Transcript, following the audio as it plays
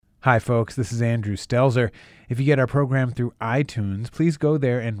Hi, folks. This is Andrew Stelzer. If you get our program through iTunes, please go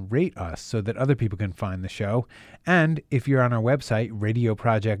there and rate us so that other people can find the show. And if you're on our website,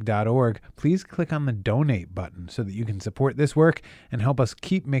 radioproject.org, please click on the donate button so that you can support this work and help us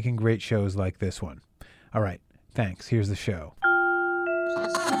keep making great shows like this one. All right. Thanks. Here's the show. I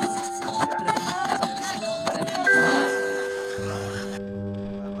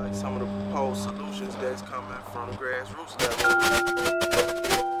like some of the proposed solutions that's coming from the grassroots level.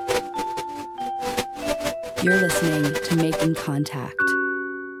 You're listening to Making Contact.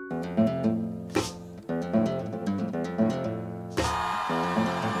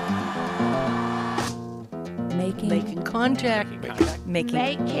 Making contact.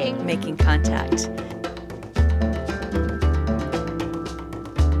 Making contact.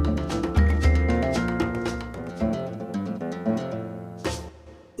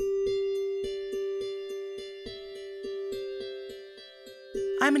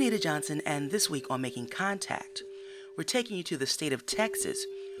 I'm Anita Johnson, and this week on Making Contact, we're taking you to the state of Texas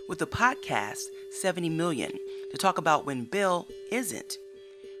with the podcast 70 Million to talk about when bail isn't.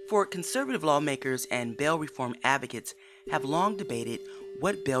 For conservative lawmakers and bail reform advocates have long debated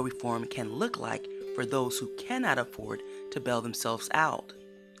what bail reform can look like for those who cannot afford to bail themselves out.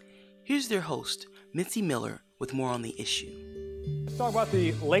 Here's their host, Mitzi Miller, with more on the issue. Let's talk about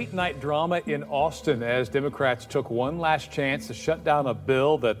the late-night drama in Austin as Democrats took one last chance to shut down a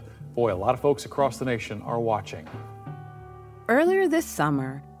bill that, boy, a lot of folks across the nation are watching. Earlier this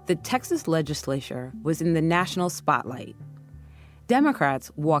summer, the Texas legislature was in the national spotlight.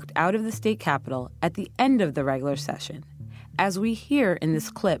 Democrats walked out of the state capitol at the end of the regular session, as we hear in this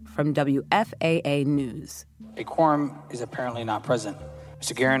clip from WFAA News. A quorum is apparently not present.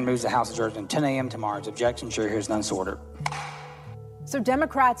 Mr. Guerin moves the House adjourned at 10 a.m. tomorrow's objection. Chair hears none, so ordered. So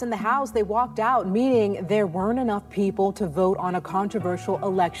Democrats in the House, they walked out, meaning there weren't enough people to vote on a controversial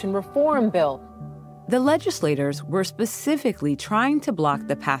election reform bill. The legislators were specifically trying to block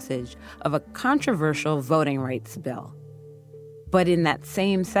the passage of a controversial voting rights bill. But in that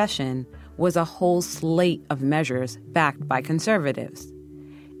same session was a whole slate of measures backed by conservatives,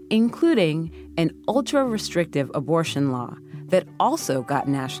 including an ultra-restrictive abortion law that also got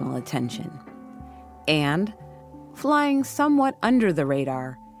national attention, and flying somewhat under the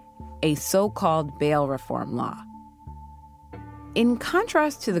radar, a so-called bail reform law. In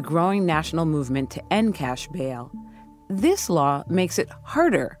contrast to the growing national movement to end cash bail, this law makes it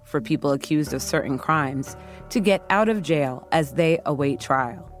harder for people accused of certain crimes to get out of jail as they await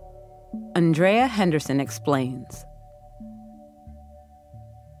trial. Andrea Henderson explains.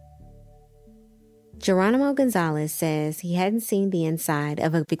 Geronimo Gonzalez says he hadn't seen the inside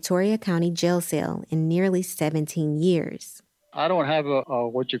of a Victoria County jail cell in nearly 17 years. I don't have a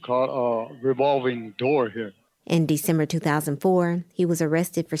revolving door here. In December 2004, he was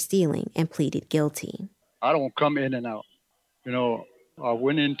arrested for stealing and pleaded guilty. I don't come in and out. I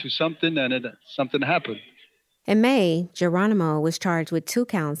went into something and something happened. In May, Geronimo was charged with 2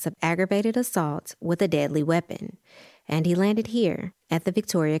 counts of aggravated assault with a deadly weapon, and he landed here at the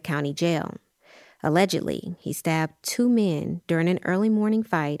Victoria County Jail. Allegedly, he stabbed 2 men during an early morning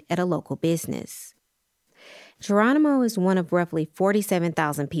fight at a local business. Geronimo is one of roughly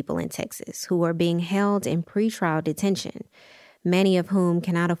 47,000 people in Texas who are being held in pretrial detention, many of whom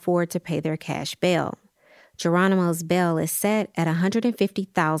cannot afford to pay their cash bail. Geronimo's bail is set at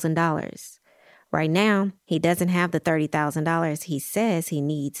 $150,000. Right now, he doesn't have the $30,000 he says he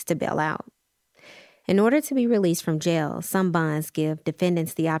needs to bail out. In order to be released from jail, some bonds give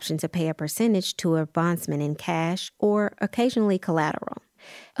defendants the option to pay a percentage to a bondsman in cash or occasionally collateral.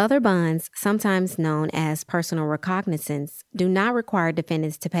 Other bonds, sometimes known as personal recognizance, do not require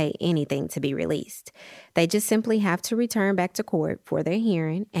defendants to pay anything to be released. They just simply have to return back to court for their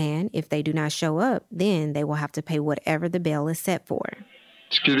hearing, and if they do not show up, then they will have to pay whatever the bail is set for.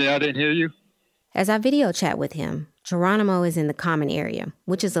 Excuse me, I didn't hear you. As I video chat with him, Geronimo is in the common area,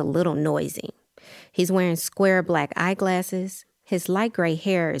 which is a little noisy. He's wearing square black eyeglasses, his light gray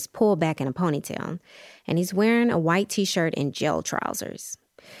hair is pulled back in a ponytail, and he's wearing a white t-shirt and jail trousers.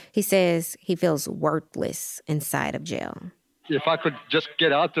 He says he feels worthless inside of jail. If I could just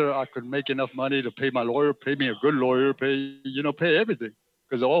get out there, I could make enough money to pay my lawyer, pay me a good lawyer, pay everything.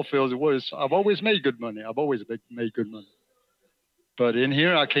 Because the oil fields, I've always made good money. I've always made good money. But in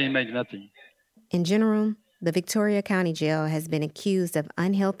here, I can't make nothing. In general, the Victoria County Jail has been accused of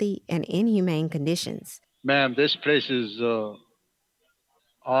unhealthy and inhumane conditions. Ma'am, this place is,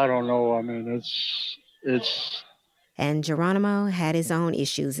 I don't know. I mean, it's... And Geronimo had his own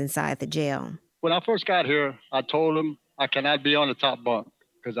issues inside the jail. When I first got here, I told them I cannot be on the top bunk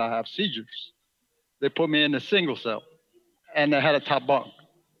because I have seizures. They put me in a single cell, and they had a top bunk.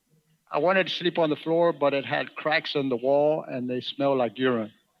 I wanted to sleep on the floor, but it had cracks in the wall and they smelled like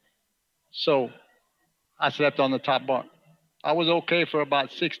urine. So I slept on the top bunk. I was okay for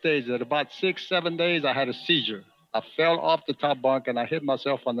about 6 days. At about 6-7 days, I had a seizure. I fell off the top bunk and I hit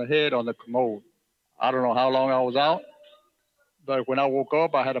myself on the head on the commode. I don't know how long I was out, but when I woke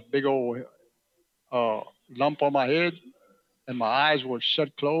up, I had a big old lump on my head and my eyes were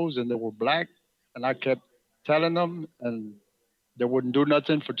shut closed and they were black. And I kept telling them and they wouldn't do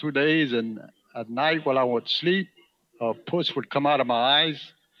nothing for 2 days. And at night while I would sleep, pus would come out of my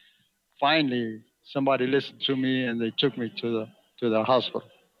eyes. Finally, somebody listened to me and they took me to the hospital.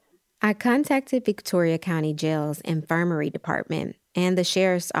 I contacted Victoria County Jail's infirmary department and the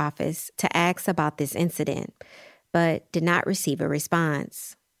sheriff's office to ask about this incident, but did not receive a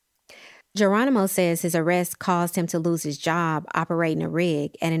response. Geronimo says his arrest caused him to lose his job operating a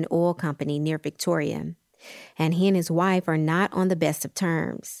rig at an oil company near Victoria, and he and his wife are not on the best of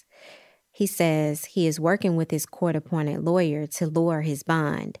terms. He says he is working with his court-appointed lawyer to lower his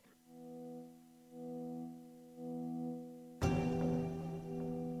bond.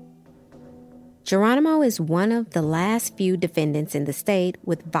 Geronimo is one of the last few defendants in the state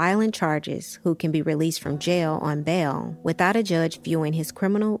with violent charges who can be released from jail on bail without a judge viewing his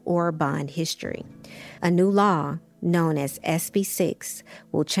criminal or bond history. A new law, known as SB 6,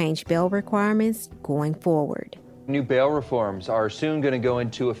 will change bail requirements going forward. New bail reforms are soon going to go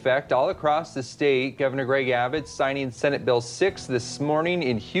into effect all across the state. Governor Greg Abbott signing Senate Bill 6 this morning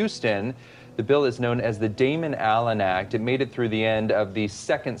in Houston. The bill is known as the Damon Allen Act. It made it through the end of the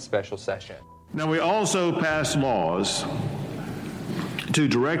second special session. Now, we also passed laws to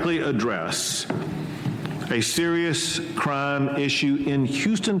directly address a serious crime issue in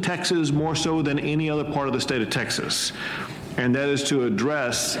Houston, Texas, more so than any other part of the state of Texas, and that is to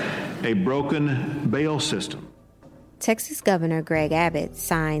address a broken bail system. Texas Governor Greg Abbott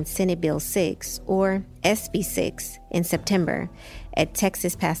signed Senate Bill 6, or SB 6, in September at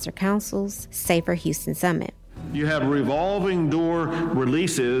Texas Pastor Council's Safer Houston Summit. You have revolving door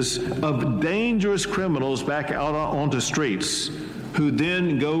releases of dangerous criminals back out onto streets who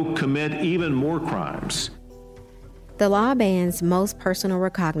then go commit even more crimes. The law bans most personal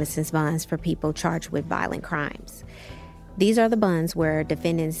recognizance bonds for people charged with violent crimes. These are the bonds where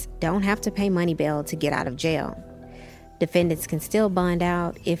defendants don't have to pay money bail to get out of jail. Defendants can still bond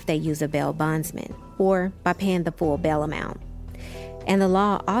out if they use a bail bondsman or by paying the full bail amount. And the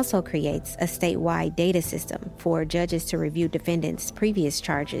law also creates a statewide data system for judges to review defendants' previous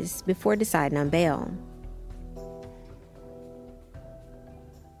charges before deciding on bail.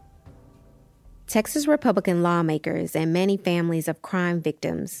 Texas Republican lawmakers and many families of crime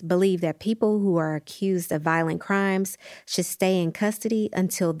victims believe that people who are accused of violent crimes should stay in custody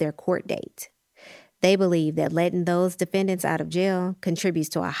until their court date. They believe that letting those defendants out of jail contributes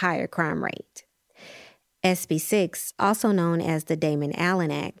to a higher crime rate. SB 6, also known as the Damon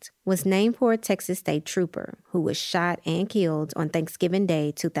Allen Act, was named for a Texas state trooper who was shot and killed on Thanksgiving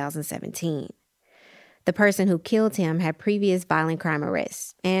Day 2017. The person who killed him had previous violent crime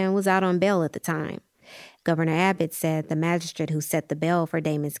arrests and was out on bail at the time. Governor Abbott said the magistrate who set the bail for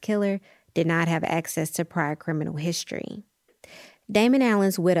Damon's killer did not have access to prior criminal history. Damon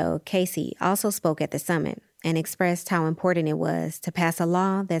Allen's widow, Casey, also spoke at the summit and expressed how important it was to pass a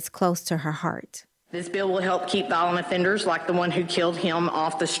law that's close to her heart. This bill will help keep violent offenders like the one who killed him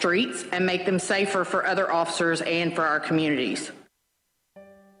off the streets and make them safer for other officers and for our communities.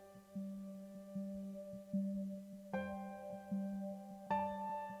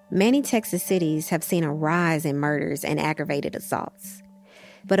 Many Texas cities have seen a rise in murders and aggravated assaults.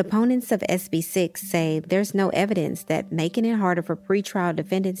 But opponents of SB 6 say there's no evidence that making it harder for pretrial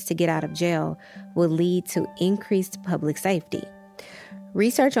defendants to get out of jail will lead to increased public safety.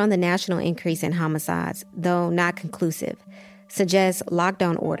 Research on the national increase in homicides, though not conclusive, suggests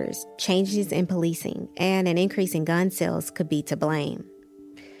lockdown orders, changes in policing, and an increase in gun sales could be to blame.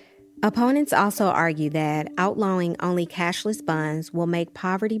 Opponents also argue that outlawing only cashless bonds will make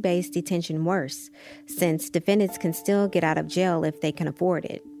poverty-based detention worse, since defendants can still get out of jail if they can afford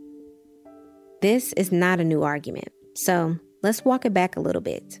it. This is not a new argument, so let's walk it back a little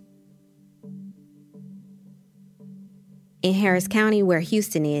bit. In Harris County, where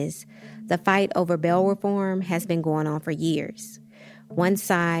Houston is, the fight over bail reform has been going on for years. One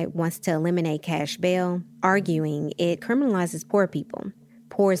side wants to eliminate cash bail, arguing it criminalizes poor people,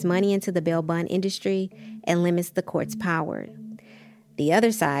 pours money into the bail bond industry, and limits the court's power. The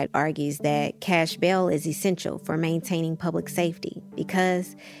other side argues that cash bail is essential for maintaining public safety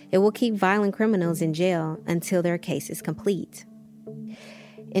because it will keep violent criminals in jail until their case is complete.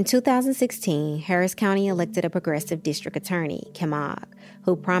 In 2016, Harris County elected a progressive district attorney, Kim Ogg,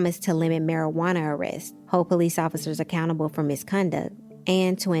 who promised to limit marijuana arrests, hold police officers accountable for misconduct,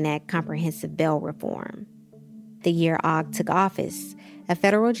 and to enact comprehensive bail reform. The year Ogg took office, a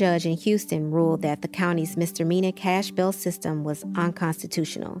federal judge in Houston ruled that the county's misdemeanor cash bail system was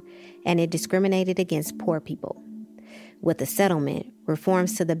unconstitutional and it discriminated against poor people. With the settlement,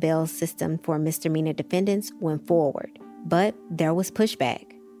 reforms to the bail system for misdemeanor defendants went forward, but there was pushback.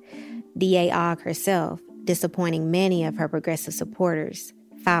 DA Ogg herself, disappointing many of her progressive supporters,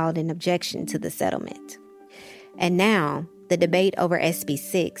 filed an objection to the settlement. And now, the debate over SB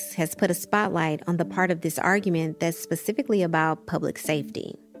 6 has put a spotlight on the part of this argument that's specifically about public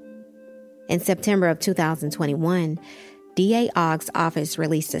safety. In September of 2021, DA Ogg's office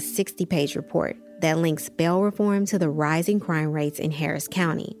released a 60-page report that links bail reform to the rising crime rates in Harris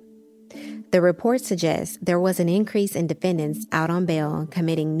County. The report suggests there was an increase in defendants out on bail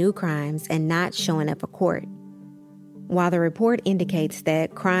committing new crimes and not showing up for court. While the report indicates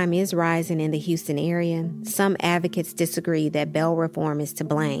that crime is rising in the Houston area, some advocates disagree that bail reform is to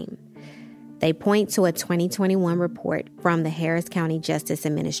blame. They point to a 2021 report from the Harris County Justice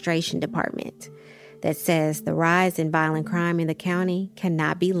Administration Department that says the rise in violent crime in the county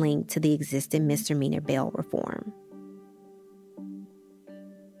cannot be linked to the existing misdemeanor bail reform.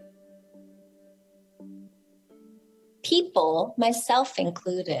 People, myself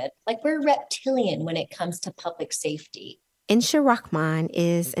included, we're reptilian when it comes to public safety. Insha Rahman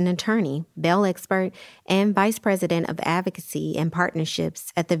is an attorney, bail expert, and vice president of advocacy and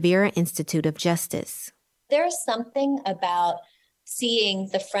partnerships at the Vera Institute of Justice. There's something about seeing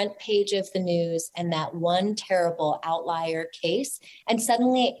the front page of the news and that one terrible outlier case, and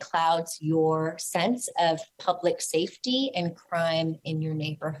suddenly it clouds your sense of public safety and crime in your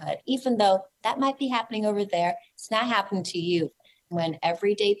neighborhood, even though that might be happening over there. It's not happening to you. When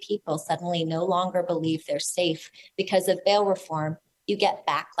everyday people suddenly no longer believe they're safe because of bail reform, you get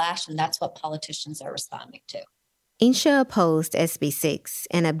backlash, and that's what politicians are responding to. Insha opposed SB 6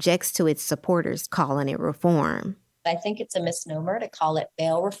 and objects to its supporters calling it reform. I think it's a misnomer to call it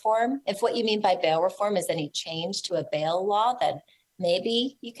bail reform. If what you mean by bail reform is any change to a bail law, then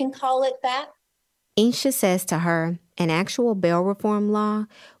maybe you can call it that. Insha says to her, an actual bail reform law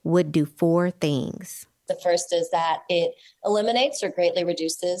would do 4 things. The first is that it eliminates or greatly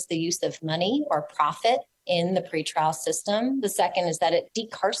reduces the use of money or profit in the pretrial system. The second is that it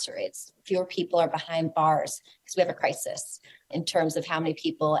decarcerates. Fewer people are behind bars because we have a crisis in terms of how many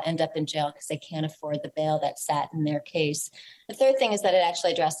people end up in jail because they can't afford the bail that's sat in their case. The third thing is that it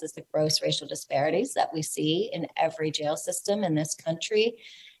actually addresses the gross racial disparities that we see in every jail system in this country.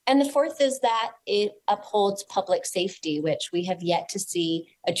 And the fourth is that it upholds public safety, which we have yet to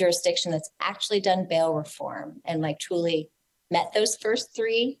see a jurisdiction that's actually done bail reform and truly met those first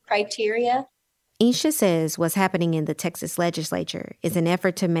 3 criteria. Insha says what's happening in the Texas legislature is an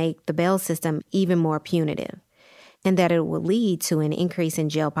effort to make the bail system even more punitive, and that it will lead to an increase in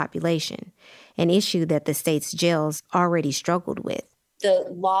jail population, an issue that the state's jails already struggled with. The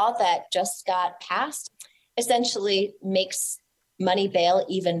law that just got passed essentially makes money bail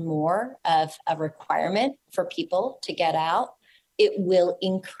even more of a requirement for people to get out. It will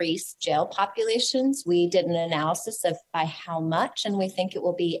increase jail populations. We did an analysis of by how much, and we think it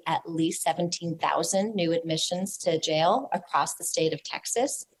will be at least 17,000 new admissions to jail across the state of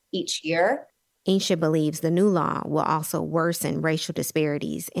Texas each year. Insha believes the new law will also worsen racial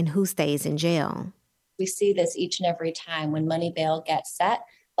disparities in who stays in jail. We see this each and every time when money bail gets set.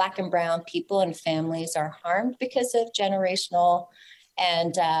 Black and brown people and families are harmed because of generational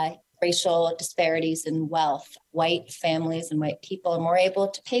and racial disparities in wealth. White families and white people are more able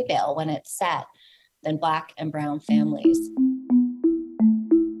to pay bail when it's set than Black and brown families.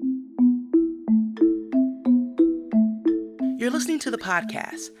 You're listening to the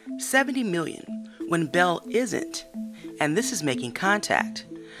podcast, 70 Million, When Bail Isn't, and this is Making Contact.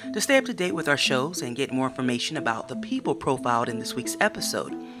 To stay up to date with our shows and get more information about the people profiled in this week's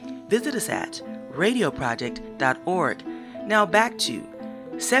episode, visit us at radioproject.org. Now back to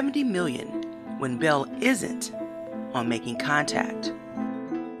 70 Million, When Bail Isn't, on Making Contact.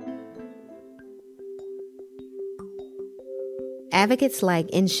 Advocates like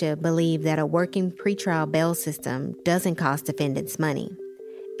Insha believe that a working pretrial bail system doesn't cost defendants money.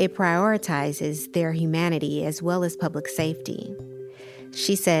 It prioritizes their humanity as well as public safety.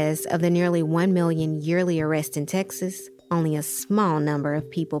 She says of the nearly 1 million yearly arrests in Texas, only a small number of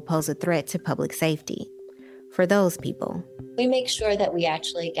people pose a threat to public safety. For those people, we make sure that we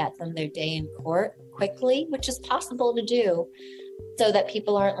actually get them their day in court quickly, which is possible to do. so that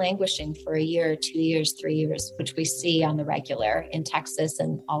people aren't languishing for a year, 2 years, 3 years, which we see on the regular in Texas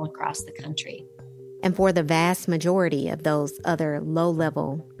and all across the country. And for the vast majority of those other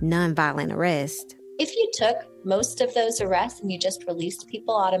low-level, nonviolent arrests, if you took most of those arrests and you just released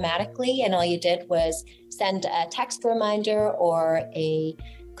people automatically and all you did was send a text reminder or a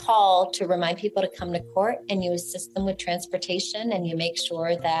call to remind people to come to court, and you assist them with transportation and you make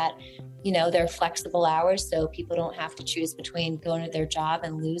sure that, you know, they're flexible hours so people don't have to choose between going to their job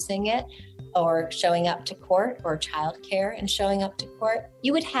and losing it or showing up to court, or childcare and showing up to court,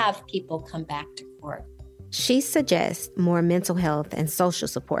 you would have people come back to court. She suggests more mental health and social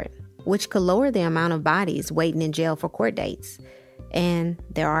support, which could lower the amount of bodies waiting in jail for court dates. And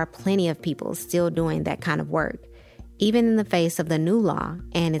there are plenty of people still doing that kind of work, even in the face of the new law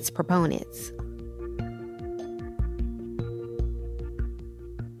and its proponents.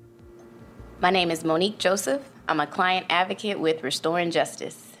 My name is Monique Joseph. I'm a client advocate with Restoring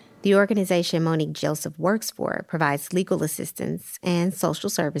Justice. The organization Monique Joseph works for provides legal assistance and social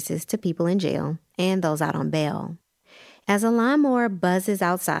services to people in jail and those out on bail. As a lawnmower buzzes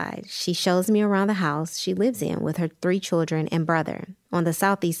outside, she shows me around the house she lives in with her 3 children and brother on the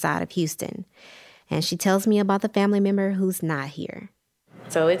southeast side of Houston. And she tells me about the family member who's not here.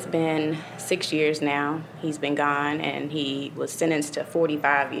 So it's been 6 years now. He's been gone, and he was sentenced to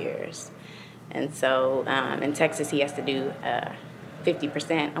 45 years. And so in Texas, he has to do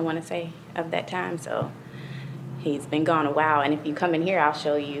 50%, I want to say, of that time. So he's been gone a while. And if you come in here, I'll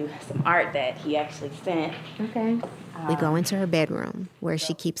show you some art that he actually sent. Okay. We go into her bedroom, where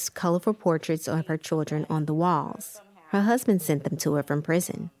she keeps colorful portraits of her children on the walls. Her husband sent them to her from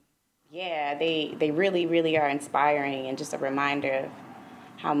prison. Yeah, they really, really are inspiring, and just a reminder of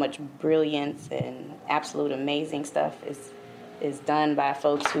how much brilliance and absolute amazing stuff is done by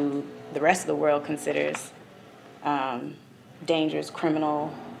folks who the rest of the world considers dangerous,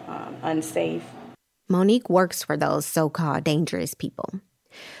 criminal, unsafe. Monique works for those so-called dangerous people.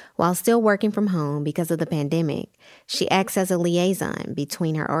 While still working from home because of the pandemic, she acts as a liaison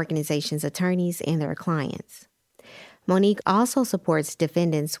between her organization's attorneys and their clients. Monique also supports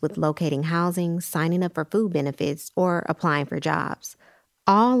defendants with locating housing, signing up for food benefits, or applying for jobs,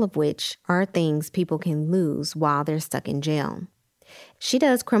 all of which are things people can lose while they're stuck in jail. She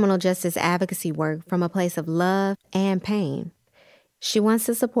does criminal justice advocacy work from a place of love and pain. She wants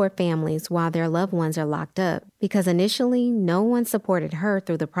to support families while their loved ones are locked up because initially no one supported her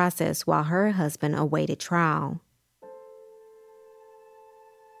through the process while her husband awaited trial.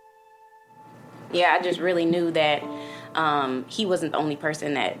 Yeah, I just really knew that he wasn't the only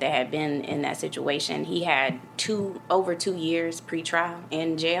person that had been in that situation. He had over 2 years pre-trial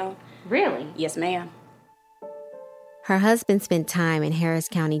in jail. Really? Yes, ma'am. Her husband spent time in Harris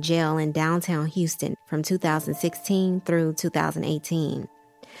County Jail in downtown Houston from 2016 through 2018.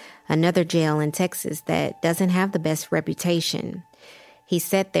 Another jail in Texas that doesn't have the best reputation. He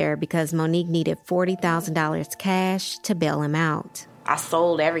sat there because Monique needed $40,000 cash to bail him out. I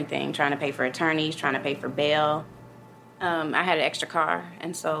sold everything, trying to pay for attorneys, trying to pay for bail. I had an extra car,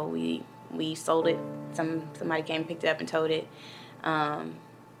 and so we sold it. Somebody came and picked it up and towed it.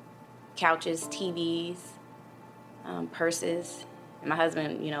 Couches, TVs, purses. And my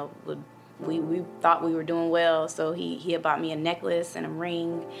husband, we thought we were doing well, so he had bought me a necklace and a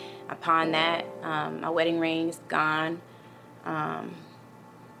ring. I pawned that. My wedding ring's gone.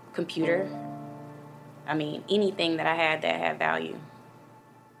 Computer. I mean, anything that I had that had value.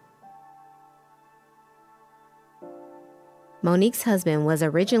 Monique's husband was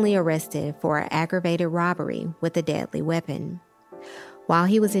originally arrested for aggravated robbery with a deadly weapon. While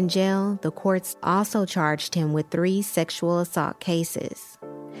he was in jail, the courts also charged him with 3 sexual assault cases.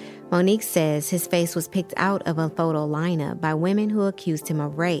 Monique says his face was picked out of a photo lineup by women who accused him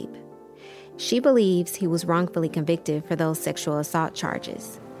of rape. She believes he was wrongfully convicted for those sexual assault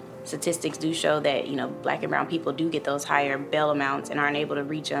charges. Statistics do show that, Black and brown people do get those higher bail amounts and aren't able to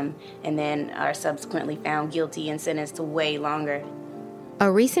reach them, and then are subsequently found guilty and sentenced to way longer.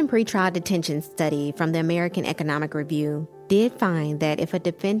 A recent pretrial detention study from the American Economic Review did find that if a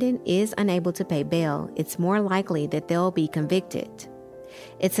defendant is unable to pay bail, it's more likely that they'll be convicted.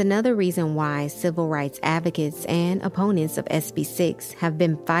 It's another reason why civil rights advocates and opponents of SB 6 have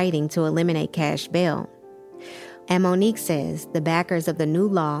been fighting to eliminate cash bail. And Monique says the backers of the new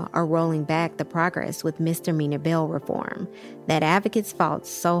law are rolling back the progress with misdemeanor bail reform that advocates fought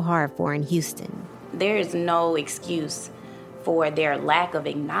so hard for in Houston. There is no excuse for their lack of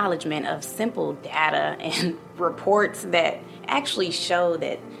acknowledgement of simple data and reports that actually show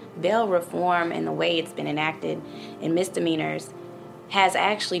that bail reform and the way it's been enacted in misdemeanors has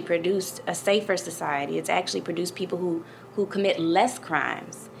actually produced a safer society. It's actually produced people who commit less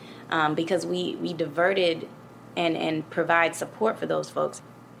crimes because we diverted and provide support for those folks.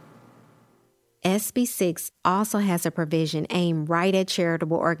 SB 6 also has a provision aimed right at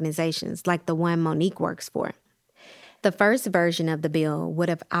charitable organizations like the one Monique works for. The first version of the bill would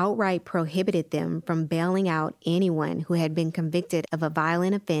have outright prohibited them from bailing out anyone who had been convicted of a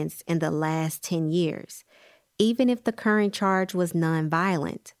violent offense in the last 10 years, even if the current charge was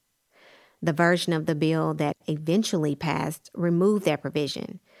nonviolent. The version of the bill that eventually passed removed that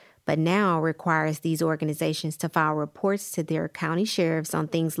provision, but now requires these organizations to file reports to their county sheriffs on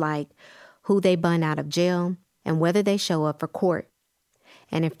things like who they bun out of jail and whether they show up for court.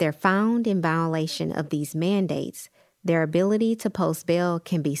 And if they're found in violation of these mandates, their ability to post bail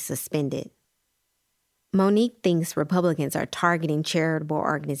can be suspended. Monique thinks Republicans are targeting charitable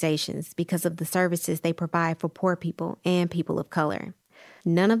organizations because of the services they provide for poor people and people of color.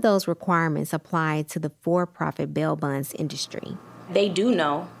 None of those requirements apply to the for-profit bail bonds industry. They do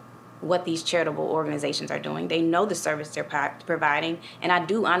know what these charitable organizations are doing. They know the service they're providing, and I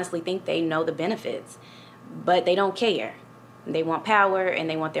do honestly think they know the benefits, but they don't care. They want power, and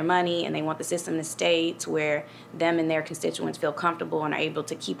they want their money, and they want the system to stay to where them and their constituents feel comfortable and are able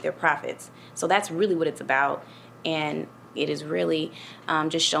to keep their profits. So that's really what it's about, and it is really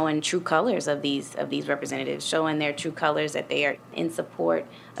just showing true colors of these representatives, showing their true colors that they are in support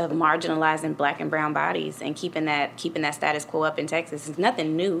of marginalizing Black and brown bodies and keeping that status quo up in Texas. It's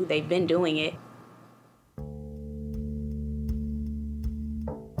nothing new. They've been doing it.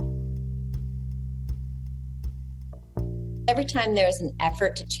 Every time there's an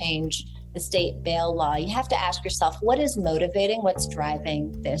effort to change the state bail law, you have to ask yourself, what is motivating, what's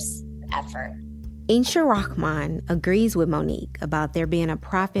driving this effort? Insha Rahman agrees with Monique about there being a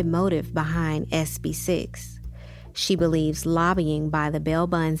profit motive behind SB 6. She believes lobbying by the bail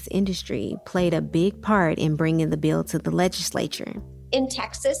bonds industry played a big part in bringing the bill to the legislature. In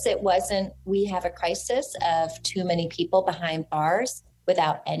Texas, it wasn't, we have a crisis of too many people behind bars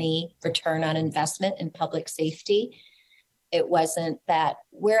without any return on investment in public safety. It wasn't that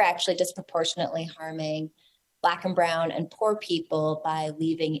we're actually disproportionately harming Black and brown and poor people by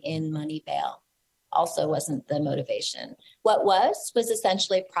leaving in money bail. Also wasn't the motivation. What was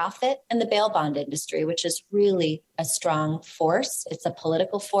essentially profit and the bail bond industry, which is really a strong force. It's a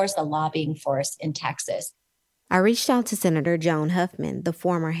political force, a lobbying force in Texas. I reached out to Senator Joan Huffman, the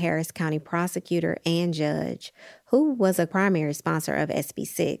former Harris County prosecutor and judge, who was a primary sponsor of SB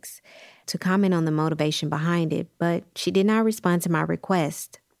 6, to comment on the motivation behind it, but she did not respond to my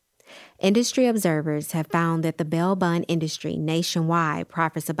request. Industry observers have found that the bail bond industry nationwide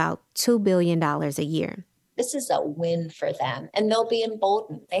profits about $2 billion a year. This is a win for them, and they'll be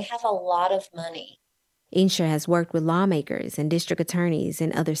emboldened. They have a lot of money. Insha has worked with lawmakers and district attorneys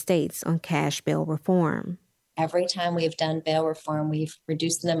in other states on cash bail reform. Every time we've done bail reform, we've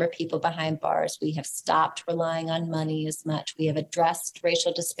reduced the number of people behind bars. We have stopped relying on money as much. We have addressed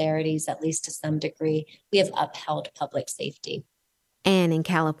racial disparities, at least to some degree. We have upheld public safety. And in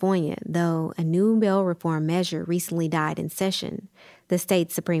California, though a new bail reform measure recently died in session, the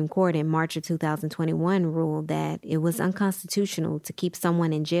state Supreme Court in March of 2021 ruled that it was unconstitutional to keep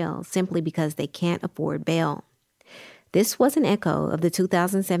someone in jail simply because they can't afford bail. This was an echo of the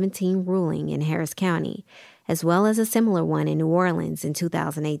 2017 ruling in Harris County, as well as a similar one in New Orleans in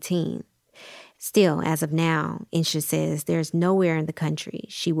 2018. Still, as of now, Insha says there's nowhere in the country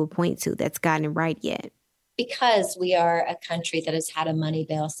she will point to that's gotten it right yet. Because we are a country that has had a money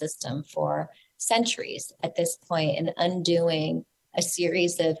bail system for centuries at this point, and undoing a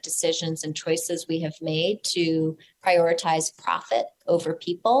series of decisions and choices we have made to prioritize profit over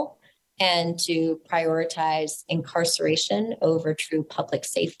people and to prioritize incarceration over true public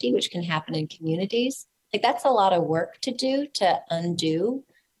safety, which can happen in communities. Like, that's a lot of work to do to undo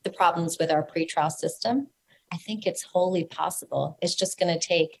the problems with our pretrial system. I think it's wholly possible. It's just going to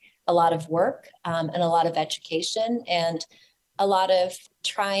take a lot of work and a lot of education and a lot of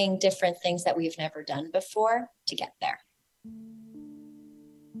trying different things that we've never done before to get there.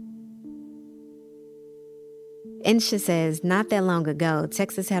 Insha says not that long ago,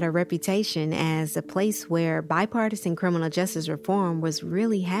 Texas had a reputation as a place where bipartisan criminal justice reform was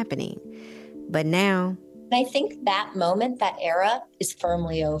really happening. But now, I think that moment, that era, is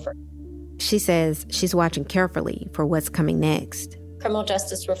firmly over. She says she's watching carefully for what's coming next. Criminal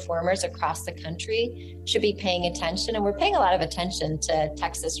justice reformers across the country should be paying attention, and we're paying a lot of attention to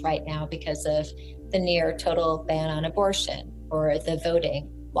Texas right now because of the near total ban on abortion or the voting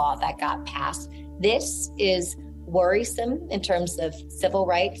law that got passed. This is worrisome in terms of civil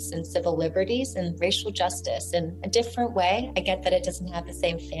rights and civil liberties and racial justice in a different way. I get that it doesn't have the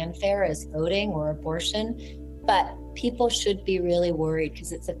same fanfare as voting or abortion, but people should be really worried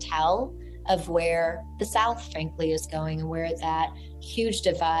because it's a tell of where the South, frankly, is going and where that huge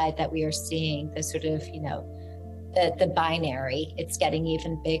divide that we are seeing, the sort of, the binary, it's getting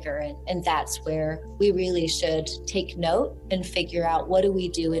even bigger. And that's where we really should take note and figure out what do we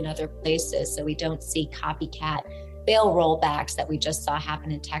do in other places so we don't see copycat bail rollbacks that we just saw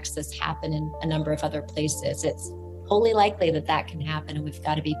happen in Texas happen in a number of other places. It's wholly likely that that can happen, and we've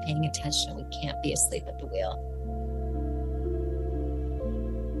got to be paying attention. We can't be asleep at the wheel.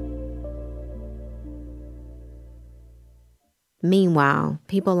 Meanwhile,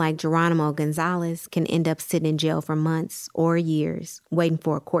 people like Geronimo Gonzalez can end up sitting in jail for months or years waiting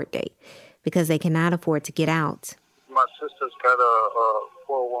for a court date because they cannot afford to get out. My sister's got a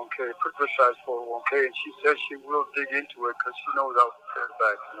 401k, pretty good size 401k, and she says she will dig into it because she knows I'll pay it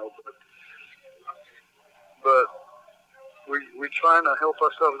back, But we're trying to help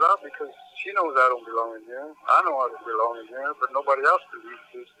ourselves out because she knows I don't belong in here. I know I don't belong in here, but nobody else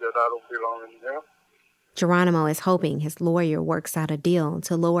believes that I don't belong in here. Geronimo is hoping his lawyer works out a deal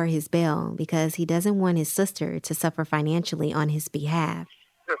to lower his bail because he doesn't want his sister to suffer financially on his behalf.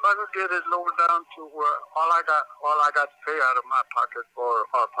 If I could get it lowered down to where all I got to pay out of my pocket or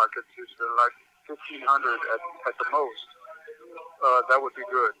our pockets is like $1,500 at the most, that would be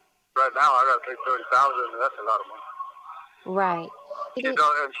good. Right now I got to pay $30,000, and that's a lot of money. Right. She's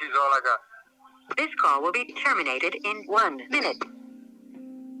all I got. This call will be terminated in 1 minute.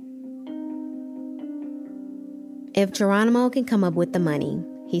 If Geronimo can come up with the money,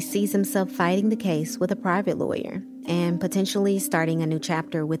 he sees himself fighting the case with a private lawyer and potentially starting a new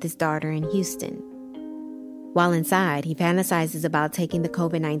chapter with his daughter in Houston. While inside, he fantasizes about taking the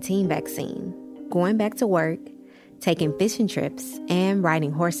COVID-19 vaccine, going back to work, taking fishing trips, and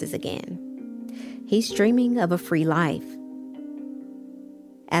riding horses again. He's dreaming of a free life.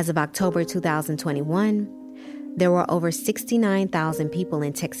 As of October 2021, there were over 69,000 people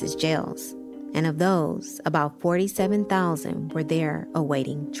in Texas jails. And of those, about 47,000 were there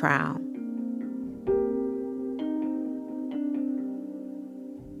awaiting trial.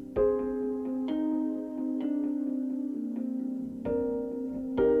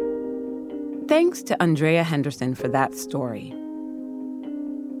 Thanks to Andrea Henderson for that story.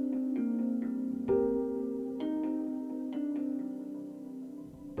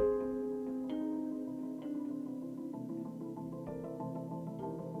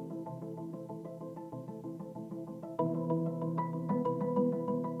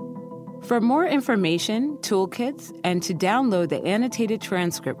 For more information, toolkits, and to download the annotated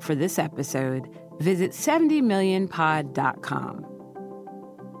transcript for this episode, visit 70millionpod.com.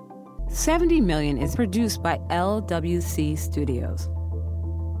 70 Million is produced by LWC Studios.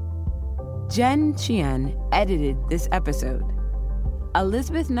 Jen Chien edited this episode.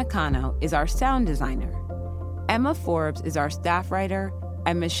 Elizabeth Nakano is our sound designer. Emma Forbes is our staff writer,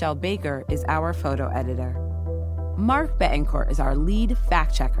 and Michelle Baker is our photo editor. Mark Betancourt is our lead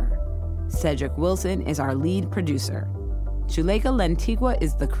fact checker. Cedric Wilson is our lead producer. Juleka Lentigua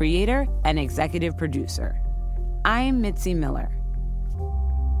is the creator and executive producer. I'm Mitzi Miller.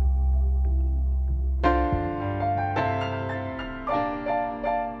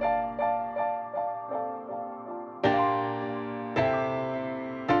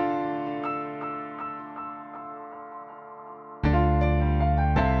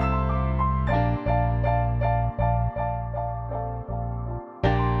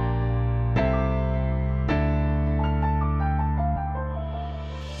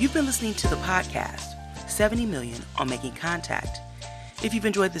 You've been listening to the podcast, 70 Million on Making Contact. If you've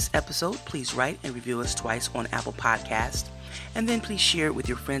enjoyed this episode, please write and review us twice on Apple Podcasts, and then please share it with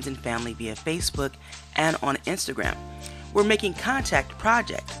your friends and family via Facebook and on Instagram. We're Making Contact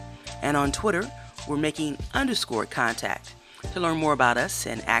Project, and on Twitter, we're Making_Contact. To learn more about us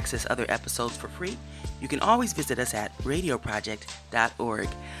and access other episodes for free, you can always visit us at radioproject.org.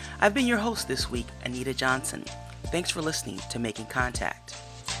 I've been your host this week, Anita Johnson. Thanks for listening to Making Contact.